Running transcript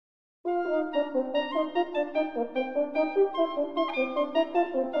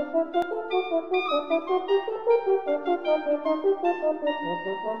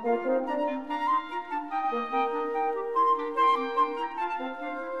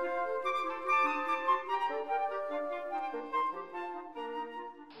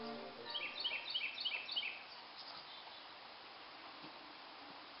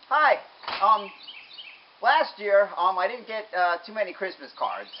Hi. Last year, I didn't get too many Christmas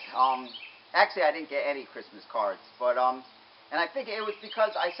cards. Actually, I didn't get any Christmas cards, but and I think it was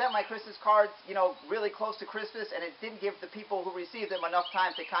because I sent my Christmas cards, you know, really close to Christmas, and it didn't give the people who received them enough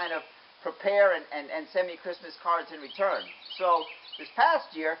time to kind of prepare and send me Christmas cards in return. So this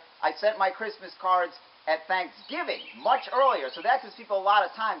past year, I sent my Christmas cards at Thanksgiving, much earlier, so that gives people a lot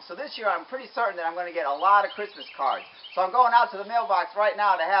of time. So this year, I'm pretty certain that I'm going to get a lot of Christmas cards. So I'm going out to the mailbox right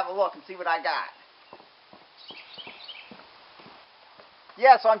now to have a look and see what I got.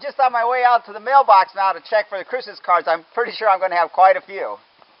 Yeah, so I'm just on my way out to the mailbox now to check for the Christmas cards. I'm pretty sure I'm going to have quite a few.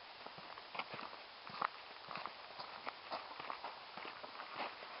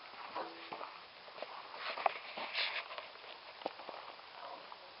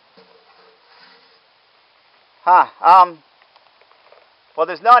 Well,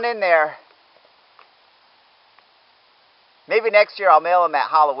 there's none in there. Maybe next year I'll mail them at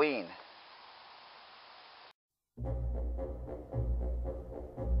Halloween.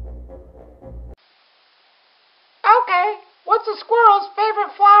 Okay, what's a squirrel's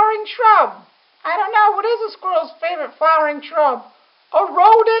favorite flowering shrub? I don't know, what is a squirrel's favorite flowering shrub? A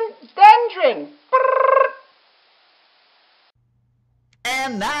rhododendron. Brrr.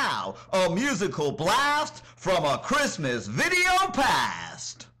 And now, a musical blast from a Christmas video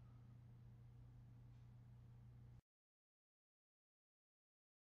past.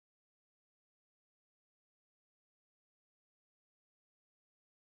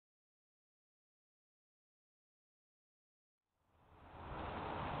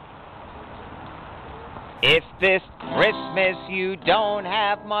 If this Christmas you don't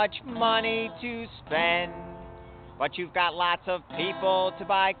have much money to spend, but you've got lots of people to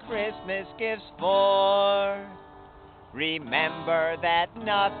buy Christmas gifts for, remember that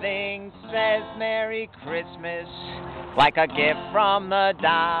nothing says Merry Christmas like a gift from the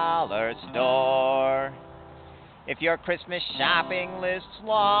dollar store. If your Christmas shopping list's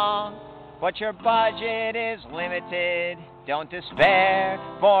long, but your budget is limited, don't despair,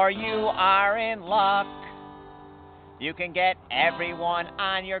 for you are in luck. You can get everyone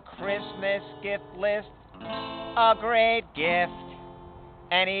on your Christmas gift list a great gift,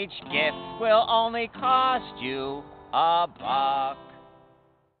 and each gift will only cost you $1.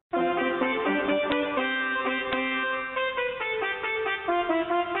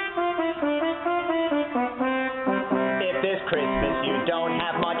 If this Christmas you don't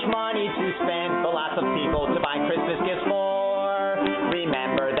have much money to spend, but lots of people to buy Christmas gifts for,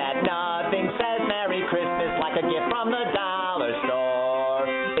 remember that nothing says Merry Christmas like a gift from the dollar store.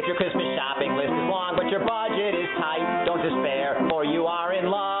 If your Christmas shopping list is long but your budget is tight, don't despair, for you are in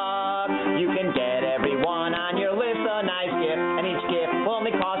luck. You can get everyone on your list a nice gift, and each gift will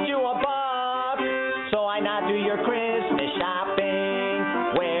only cost you $1. So why not do your Christmas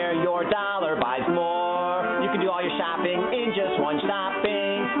shopping where your dollar buys more? You can do all your shopping in just one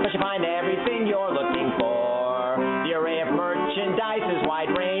stopping, but you find everything you're looking for. The array of merchandise is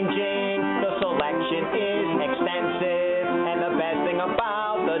wide-ranging, the selection is extensive, and the best thing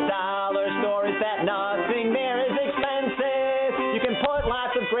about the dollar store is that nothing there is expensive. You can put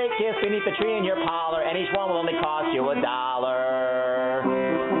lots of great gifts beneath the tree in your parlor, and each one will only cost you $1.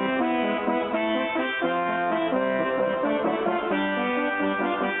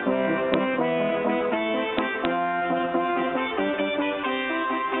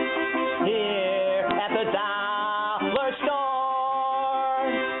 Here at the dollar store.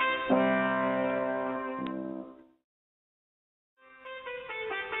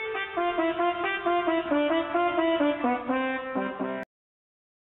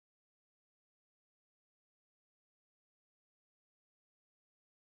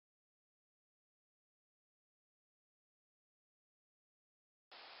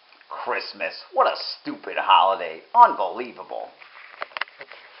 Christmas. What a stupid holiday. Unbelievable.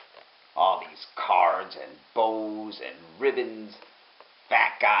 All these cards and bows and ribbons.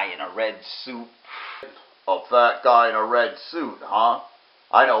 Fat guy in a red suit. A fat guy in a red suit, huh?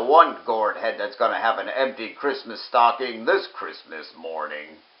 I know one gourd head that's going to have an empty Christmas stocking this Christmas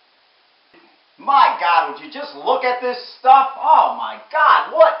morning. My God, would you just look at this stuff? Oh my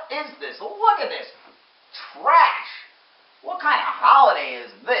God, what is this? Look at this. Trash. What kind of holiday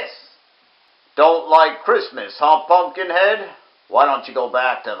is this? Don't like Christmas, huh, Pumpkinhead? Why don't you go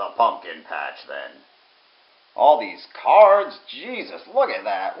back to the pumpkin patch then? All these cards? Jesus, look at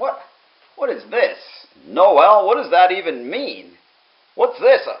that. What is this? Noel, what does that even mean? What's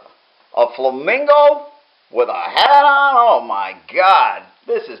this? A flamingo with a hat on? Oh my God.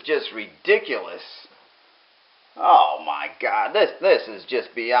 This is just ridiculous. Oh my God. This is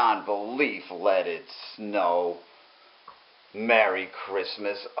just beyond belief. Let it snow. Merry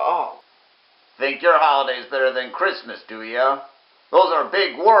Christmas. Oh. Think your holiday's better than Christmas, do ya? Those are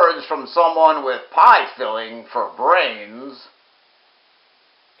big words from someone with pie filling for brains.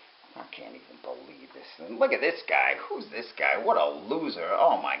 I can't even believe this. And look at this guy. Who's this guy? What a loser.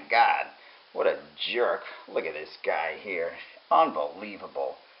 Oh my God. What a jerk. Look at this guy here.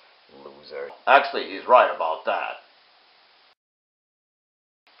 Unbelievable. Loser. Actually, he's right about that.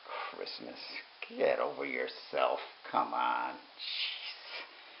 Christmas. Get over yourself. Come on. Jeez.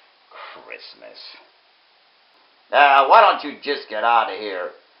 Christmas. Why don't you just get out of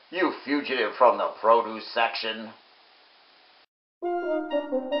here, you fugitive from the produce section?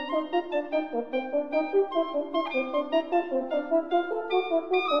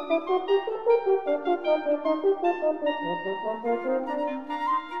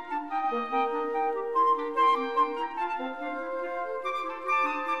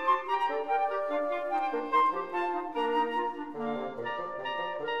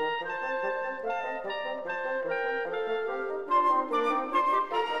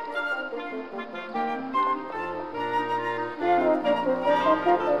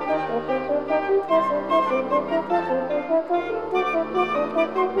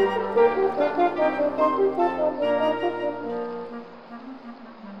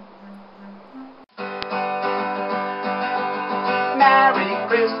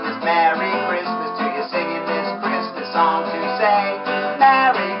 Merry Christmas to you, singing this Christmas song to say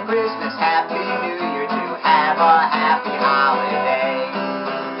Merry Christmas, Happy New Year, to have a happy holiday.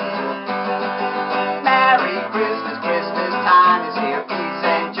 Merry Christmas, Christmas time is here, peace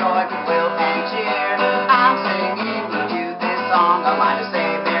and joy, goodwill and cheer. I'm singing with you this song of mine to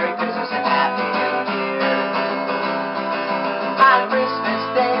say Merry Christmas and Happy New Year. On Christmas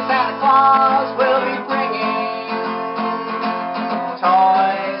Day, Santa Claus will be bringing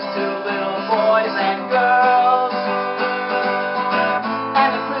toys to little boys and girls,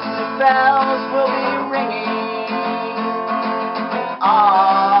 and the Christmas bells will be ringing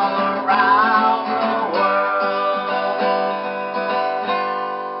all around the world.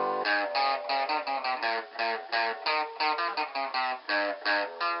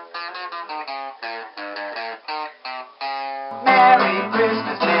 Merry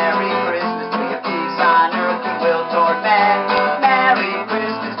Christmas to you, peace on earth, goodwill toward men. Merry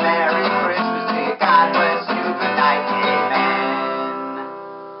Christmas to you, God bless you, good night, amen.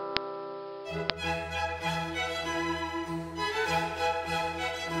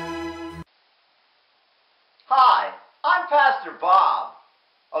 Hi, I'm Pastor Bob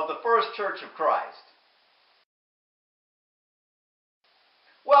of the First Church of Christ.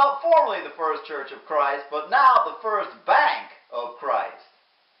 Well, formerly the First Church of Christ, but now the First Bank of Christ.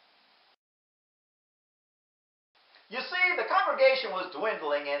 You see, the congregation was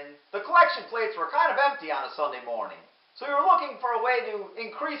dwindling and the collection plates were kind of empty on a Sunday morning. So we were looking for a way to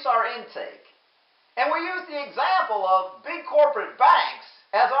increase our intake. And we used the example of big corporate banks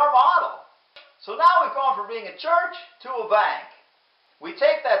as our model. So now we've gone from being a church to a bank. We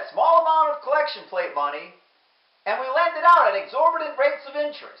take that small amount of collection plate money and we lend it out at exorbitant rates of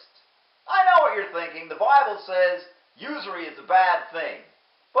interest. I know what you're thinking. The Bible says usury is a bad thing.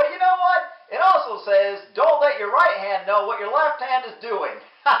 But you know what? It also says, don't let your right hand know what your left hand is doing.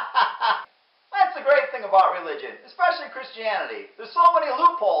 That's the great thing about religion, especially Christianity. There's so many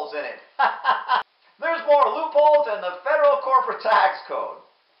loopholes in it. There's more loopholes than the federal corporate tax code.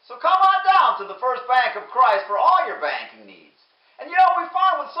 So come on down to the First Bank of Christ for all your banking needs. And you know, we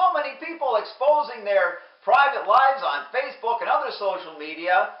find with so many people exposing their private lives on Facebook and other social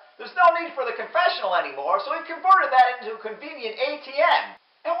media, there's no need for the confessional anymore, so we've converted that into a convenient ATM.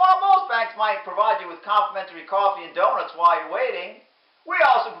 And while most banks might provide you with complimentary coffee and donuts while you're waiting, we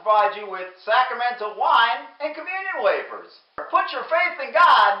also provide you with sacramental wine and communion wafers. Put your faith in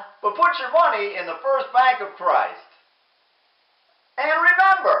God, but put your money in the First Bank of Christ. And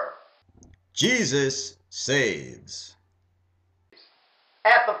remember, Jesus saves.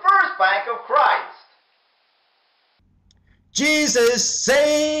 At the First Bank of Christ. Jesus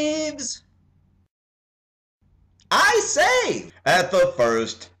saves. I save at the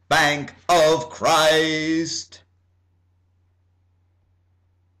First Bank of Christ.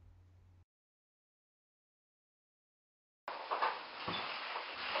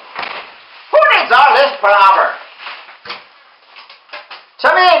 Who needs all this palaver?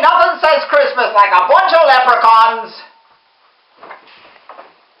 me, nothing says Christmas like a bunch of leprechauns.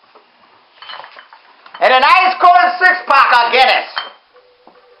 And a nice cold six-pack of Guinness.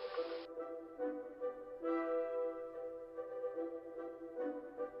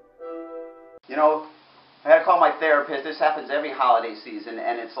 You know, I had to call my therapist. This happens every holiday season,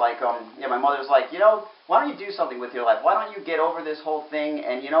 and it's like, my mother's like, why don't you do something with your life? Why don't you get over this whole thing?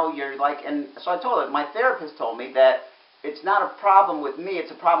 And you're like, and so I told her, my therapist told me that it's not a problem with me,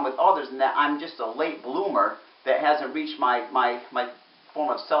 it's a problem with others, and that I'm just a late bloomer that hasn't reached my form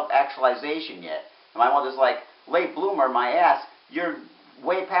of self-actualization yet. And my mother's like, late bloomer, my ass, you're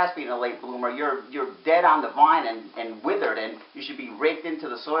way past being a late bloomer. You're dead on the vine and withered, and you should be raked into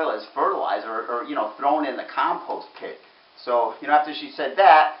the soil as fertilizer or thrown in the compost pit. So, after she said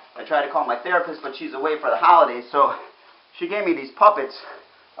that, I tried to call my therapist, but she's away for the holidays, so she gave me these puppets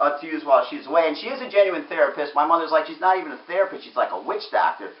to use while she's away. And she is a genuine therapist. My mother's like, she's not even a therapist, she's like a witch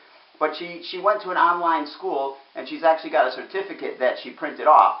doctor. But she went to an online school, and she's actually got a certificate that she printed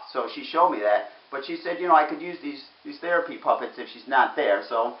off, so she showed me that. But she said, I could use these therapy puppets if she's not there,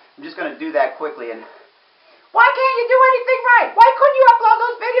 so I'm just going to do that quickly. And why can't you do anything right? Why couldn't you upload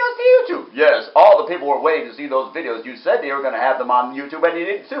those videos to YouTube? Yes, all the people were waiting to see those videos. You said they were going to have them on YouTube, and you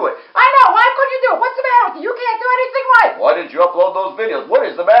didn't do it. I know, why couldn't you do it? What's the matter with you? You can't do anything right. Why didn't you upload those videos? What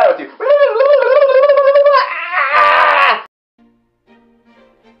is the matter with you?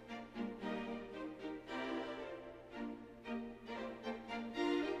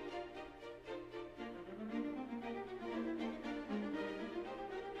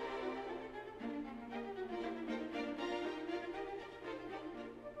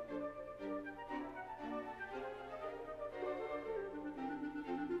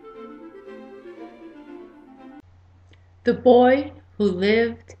 The Boy Who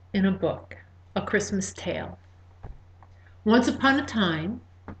Lived in a Book, A Christmas Tale. Once upon a time,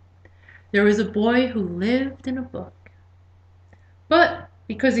 there was a boy who lived in a book. But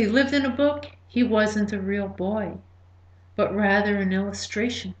because he lived in a book, he wasn't a real boy, but rather an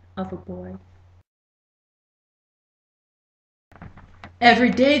illustration of a boy.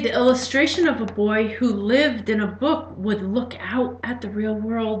 Every day, the illustration of a boy who lived in a book would look out at the real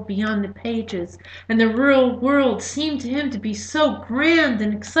world beyond the pages, and the real world seemed to him to be so grand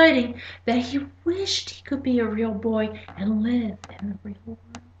and exciting that he wished he could be a real boy and live in the real world.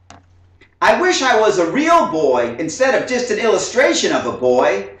 I wish I was a real boy instead of just an illustration of a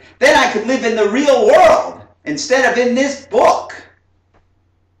boy. Then I could live in the real world instead of in this book.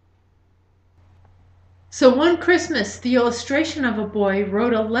 So one Christmas, the illustration of a boy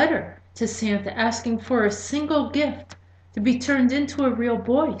wrote a letter to Santa asking for a single gift to be turned into a real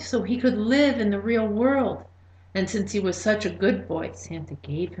boy so he could live in the real world. And since he was such a good boy, Santa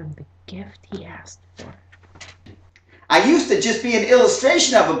gave him the gift he asked for. I used to just be an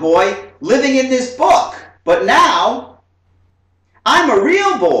illustration of a boy living in this book, but now I'm a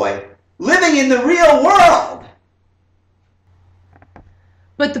real boy living in the real world.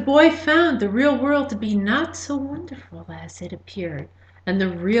 But the boy found the real world to be not so wonderful as it appeared, and the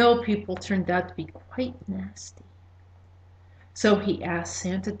real people turned out to be quite nasty. So he asked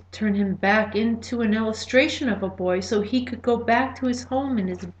Santa to turn him back into an illustration of a boy so he could go back to his home in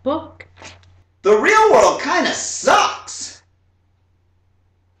his book. The real world kind of sucks.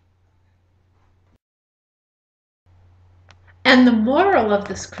 And the moral of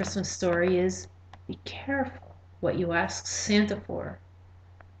this Christmas story is, be careful what you ask Santa for,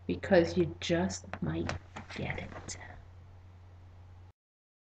 because you just might get it.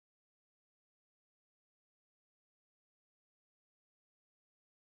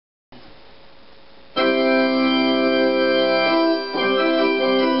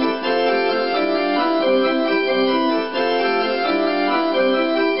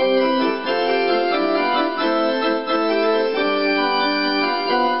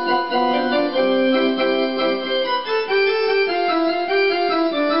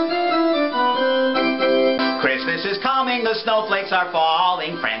 The snowflakes are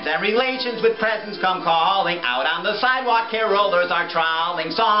falling, friends and relations with presents come calling. Out on the sidewalk carolers are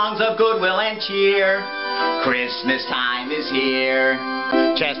trolling songs of goodwill and cheer. Christmas time is here.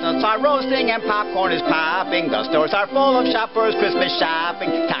 Chestnuts are roasting and popcorn is popping. The stores are full of shoppers Christmas shopping.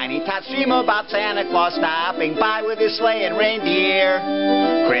 Tiny tots dream about Santa Claus stopping by with his sleigh and reindeer.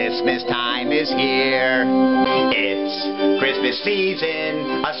 Christmas time is here. It's Christmas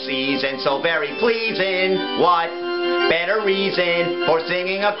season, a season so very pleasing. What better reason for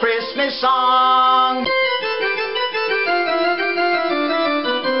singing a Christmas song?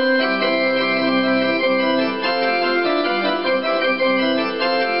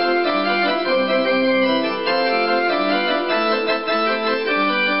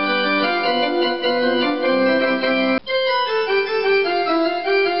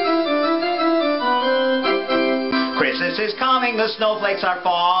 the snowflakes are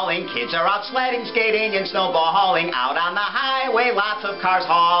falling. Kids are out sledding, skating, and snowballing. Out on the highway, lots of cars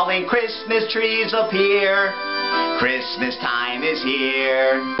hauling. Christmas trees appear. Christmas time is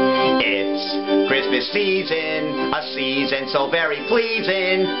here. It's Christmas season, a season so very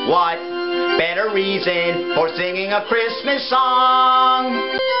pleasing. What better reason for singing a Christmas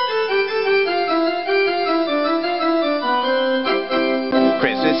song?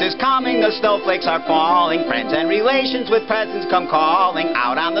 Christmas is coming, the snowflakes are falling. Friends and relations with presents come calling.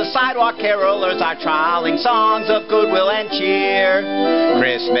 Out on the sidewalk, carolers are trolling. Songs of goodwill and cheer.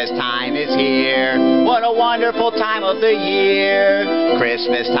 Christmas time is here. What a wonderful time of the year.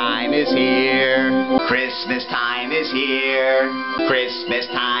 Christmas time is here. Christmas time is here. Christmas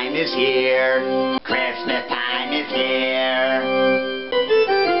time is here. Christmas time is here.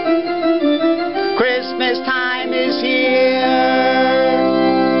 Christmas time is here.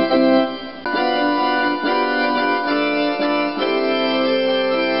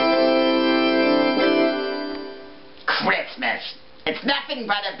 Christmas. It's nothing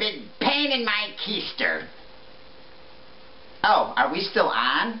but a big pain in my keister. Oh, are we still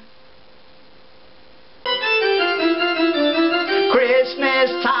on? Christmas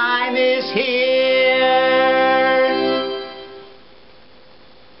time is here.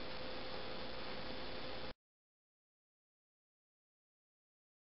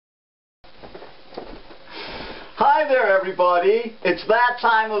 Hi there, everybody. It's that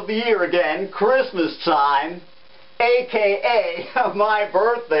time of the year again, Christmas time. AKA my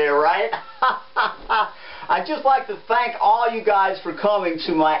birthday, right? I'd just like to thank all you guys for coming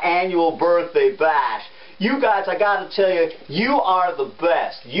to my annual birthday bash. You guys, I gotta tell you, you are the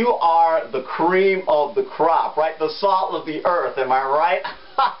best. You are the cream of the crop, right? The salt of the earth, am I right?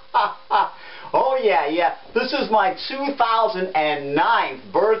 Oh yeah. This is my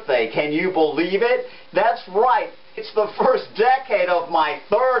 2009th birthday. Can you believe it? That's right. It's the first decade of my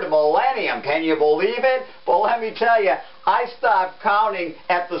third millennium. Can you believe it? But let me tell you, I stopped counting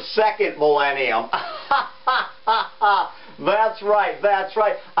at the second millennium. That's right.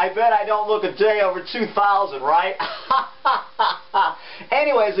 I bet I don't look a day over 2000, right?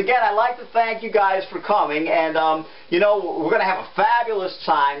 Anyways, again, I'd like to thank you guys for coming, and you know, we're going to have a fabulous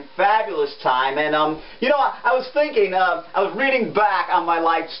time, and you know, I was thinking, I was reading back on my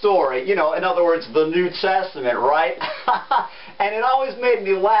life story, you know, in other words, the New Testament, right? And it always made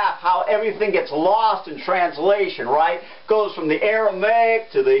me laugh how everything gets lost in translation, right? Goes from the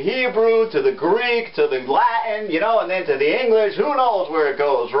Aramaic to the Hebrew to the Greek to the Latin, you know, and then to the English. Who knows where it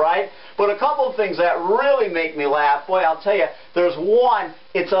goes, right? But a couple of things that really make me laugh, boy, I'll tell you, there's one,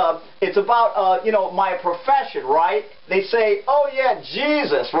 it's about, you know, my profession, right? They say, oh yeah,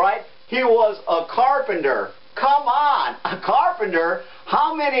 Jesus, right? He was a carpenter. Come on, a carpenter?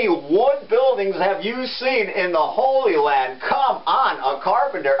 How many wood buildings have you seen in the Holy Land? Come on, a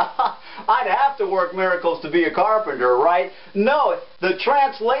carpenter. I'd have to work miracles to be a carpenter, right? No, the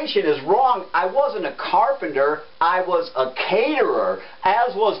translation is wrong. I wasn't a carpenter. I was a caterer,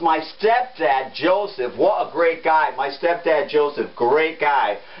 as was my stepdad, Joseph. What a great guy. My stepdad, Joseph, great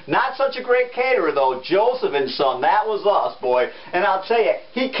guy. Not such a great caterer, though. Joseph and Son, that was us, boy. And I'll tell you,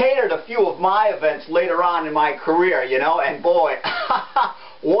 he catered a few of my events later on in my career, you know, and boy,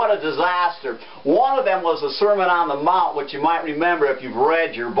 what a disaster. One of them was the Sermon on the Mount, which you might remember if you've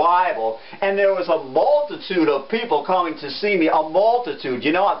read your Bible. And there was a multitude of people coming to see me. A multitude,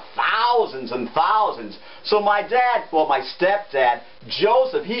 you know, thousands and thousands. So my dad, well, my stepdad,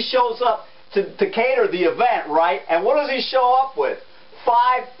 Joseph, he shows up to cater the event, right? And what does he show up with?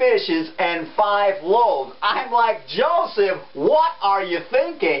 5 fishes and 5 loaves. I'm like, Joseph, what are you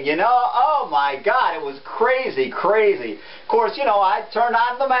thinking? You know, oh my God, it was crazy. Of course, you know, I turned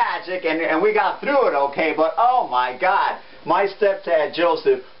on the magic and we got through it okay, but oh my God, my stepdad,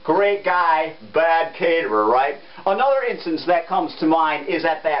 Joseph, great guy, bad caterer, right? Another instance that comes to mind is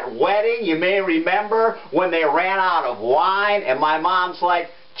at that wedding. You may remember when they ran out of wine and my mom's like,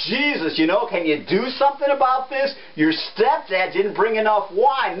 Jesus, you know, can you do something about this? Your stepdad didn't bring enough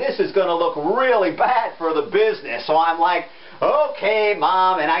wine. This is going to look really bad for the business. So I'm like, okay,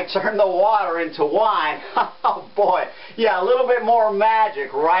 Mom, and I turned the water into wine. Oh, boy. Yeah, a little bit more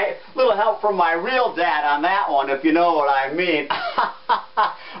magic, right? A little help from my real dad on that one, if you know what I mean.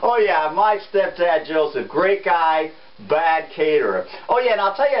 Oh, yeah, my stepdad, Joseph, great guy, bad caterer. Oh yeah, and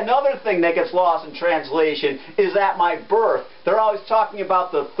I'll tell you another thing that gets lost in translation is at my birth. They're always talking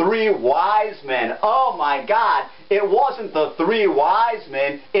about the 3 wise men. Oh my God, it wasn't the 3 wise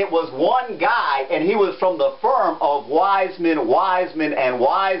men. It was one guy, and he was from the firm of Wiseman,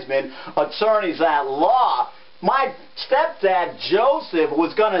 attorneys at law. my stepdad, Joseph,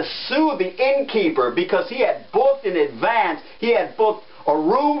 was going to sue the innkeeper because he had booked in advance. He had booked a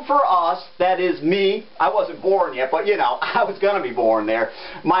room for us, that is me. I wasn't born yet, but you know, I was going to be born there.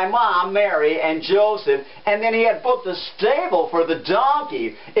 My mom, Mary, and Joseph, and then he had booked a stable for the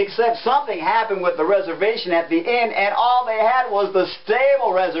donkey, except something happened with the reservation at the inn, and all they had was the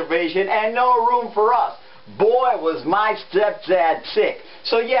stable reservation and no room for us. Boy, was my stepdad sick.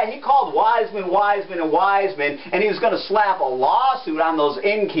 So yeah, he called Wiseman, and he was going to slap a lawsuit on those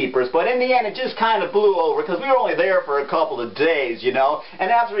innkeepers. But in the end, it just kind of blew over because we were only there for a couple of days, you know.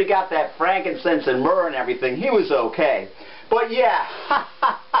 And after he got that frankincense and myrrh and everything, he was okay. But yeah,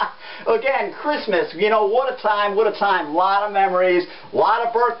 again, Christmas, you know, what a time, what a time. A lot of memories, a lot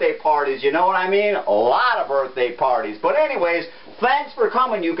of birthday parties, you know what I mean? A lot of birthday parties. But anyways, thanks for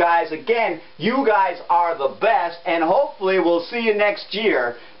coming, you guys. Again, you guys are the best, and hopefully we'll see you next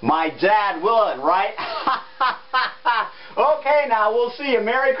year. My dad willing, right? Okay, now, we'll see you.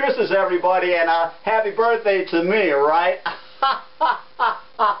 Merry Christmas, everybody, and happy birthday to me, right?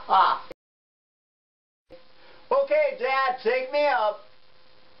 Okay, Dad, take me up.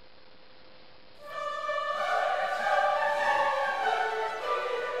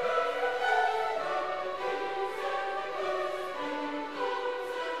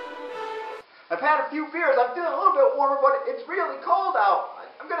 I've had a few beers. I'm feeling a little bit warmer, but it's really cold out.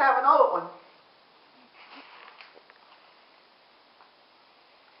 I'm going to have another one.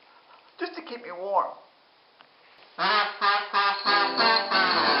 Just to keep me warm.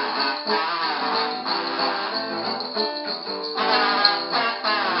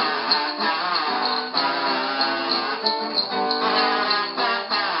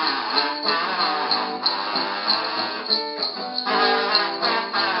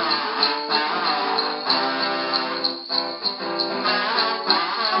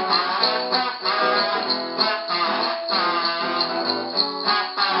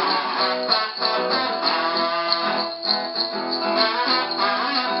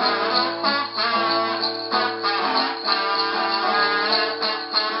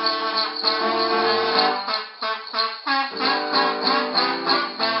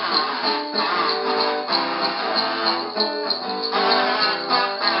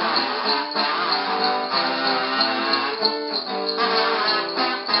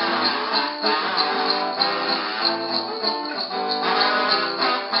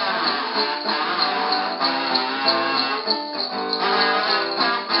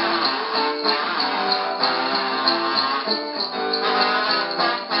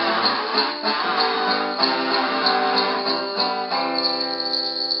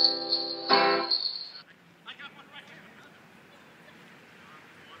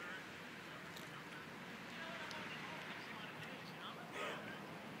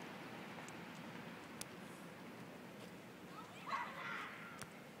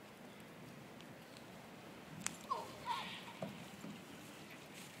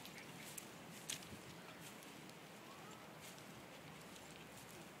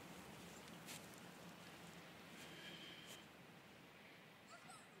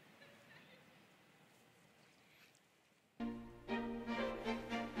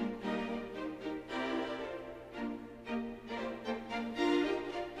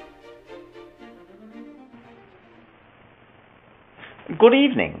 Good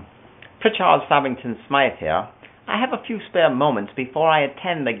evening. Pritchard Savington Smythe here. I have a few spare moments before I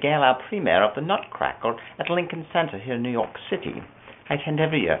attend the gala premiere of the Nutcracker at Lincoln Center here in New York City. I attend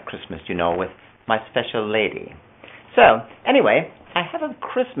every year at Christmas, you know, with my special lady. So, anyway, I have a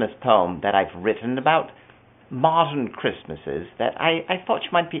Christmas poem that I've written about modern Christmases that I thought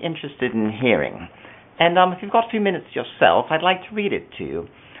you might be interested in hearing. And if you've got a few minutes yourself, I'd like to read it to you.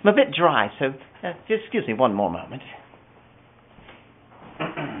 I'm a bit dry, so just excuse me one more moment.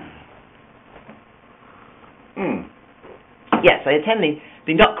 Yes, I attend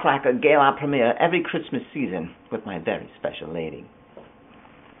the Nutcracker Gala premiere every Christmas season with my very special lady.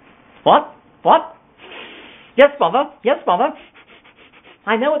 What? What? Yes, Mother. Yes, Mother.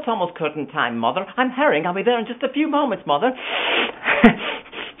 I know it's almost curtain time, Mother. I'm hurrying. I'll be there in just a few moments, Mother.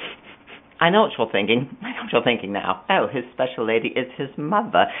 I know what you're thinking. I know what you're thinking now. Oh, his special lady is his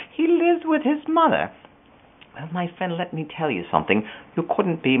mother. He lives with his mother. Well, my friend, let me tell you something. You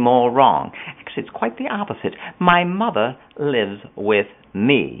couldn't be more wrong. Actually, it's quite the opposite. My mother lives with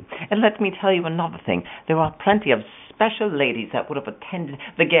me. And let me tell you another thing. There are plenty of special ladies that would have attended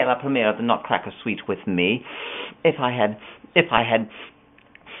the gala premiere of the Nutcracker Suite with me if I had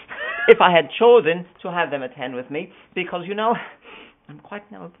chosen to have them attend with me, because, you know, I'm quite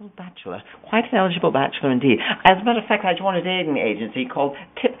an eligible bachelor. Quite an eligible bachelor indeed. As a matter of fact, I joined a dating agency called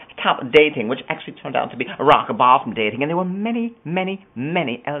talent dating, which actually turned out to be a rock bottom dating, and there were many, many,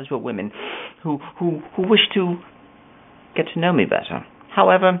 many eligible women who wished to get to know me better.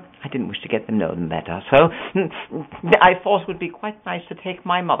 However, I didn't wish to get them know them better, so I thought it would be quite nice to take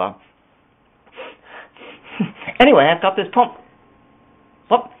my mother. Anyway, I've got this pump.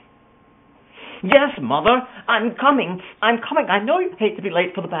 What? Yes, Mother, I'm coming. I know you hate to be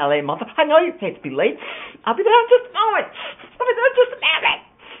late for the ballet, Mother. I know you hate to be late. I'll be there in just a moment. I'll be there in just a minute.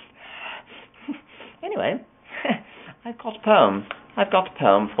 Anyway, I've got a poem.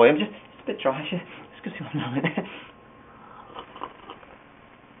 For you. I'm just a bit dry. Just give me one moment.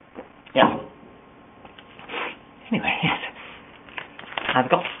 Yeah. Anyway, yes. I've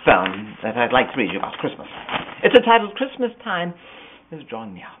got a poem that I'd like to read you about Christmas. It's entitled Christmas Time is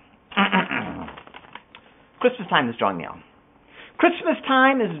Drawing Near. Christmas time is drawing near. Christmas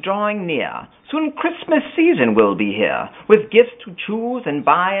time is drawing near. Soon Christmas season will be here. With gifts to choose and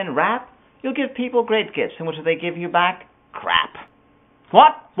buy and wrap, you'll give people great gifts, and what do they give you back? Crap.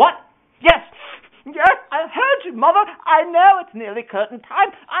 What? Yes, I heard you, Mother. I know it's nearly curtain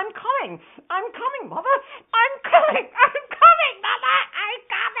time. I'm coming, Mother. I'm coming, Mother. I'm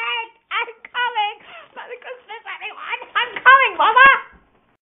coming. Merry Christmas, everyone. I'm coming, Mother.